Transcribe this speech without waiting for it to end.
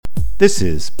This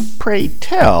is Pray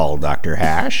Tell Dr.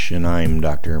 Hash, and I'm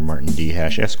Dr. Martin D.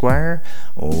 Hash, Esquire,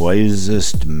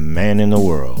 wisest man in the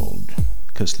world.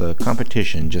 'Cause the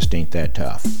competition just ain't that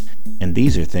tough. And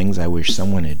these are things I wish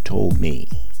someone had told me.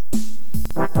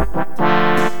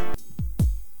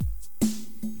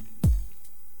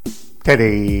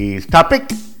 Today's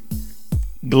topic,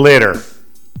 glitter.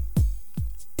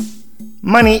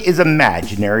 Money is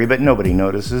imaginary, but nobody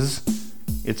notices.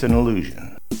 It's an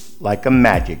illusion, like a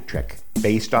magic trick,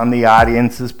 based on the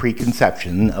audience's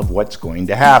preconception of what's going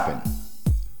to happen.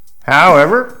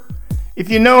 However, if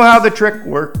you know how the trick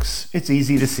works, it's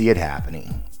easy to see it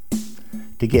happening.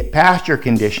 To get past your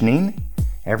conditioning,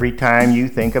 every time you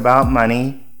think about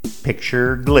money,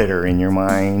 picture glitter in your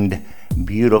mind,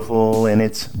 beautiful in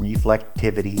its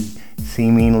reflectivity,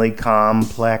 seemingly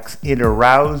complex. It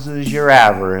arouses your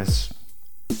avarice.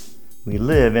 We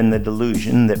live in the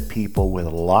delusion that people with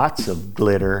lots of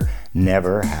glitter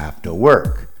never have to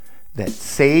work, that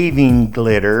saving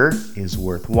glitter is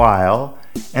worthwhile,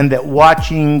 and that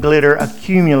watching glitter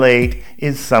accumulate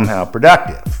is somehow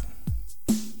productive.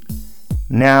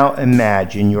 Now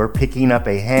imagine you're picking up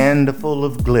a handful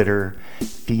of glitter,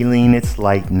 feeling its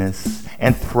lightness,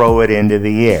 and throw it into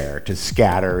the air to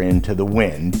scatter into the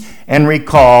wind, and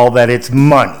recall that it's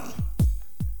money.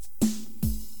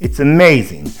 It's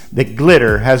amazing that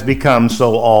glitter has become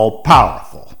so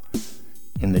all-powerful.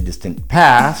 In the distant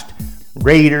past,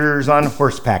 raiders on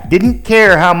horseback didn't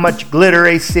care how much glitter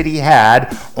a city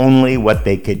had, only what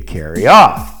they could carry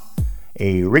off.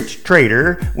 A rich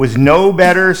trader was no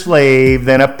better slave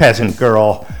than a peasant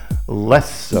girl,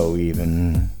 less so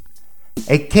even.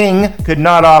 A king could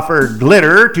not offer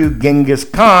glitter to Genghis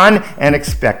Khan and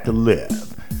expect to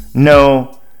live.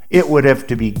 No, it would have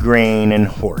to be grain and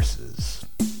horses.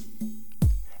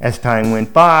 As time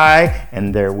went by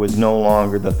and there was no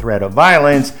longer the threat of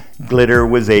violence, glitter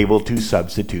was able to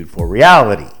substitute for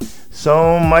reality.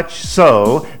 So much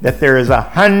so that there is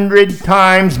 100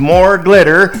 times more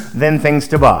glitter than things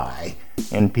to buy.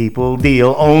 And people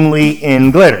deal only in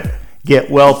glitter,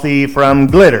 get wealthy from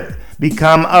glitter,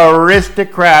 become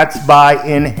aristocrats by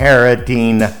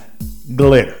inheriting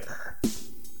glitter.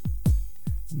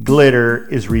 Glitter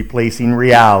is replacing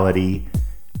reality,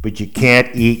 but you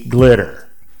can't eat glitter.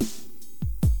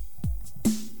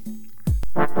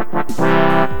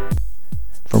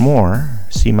 For more,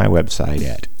 see my website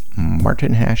at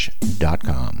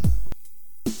martinhash.com.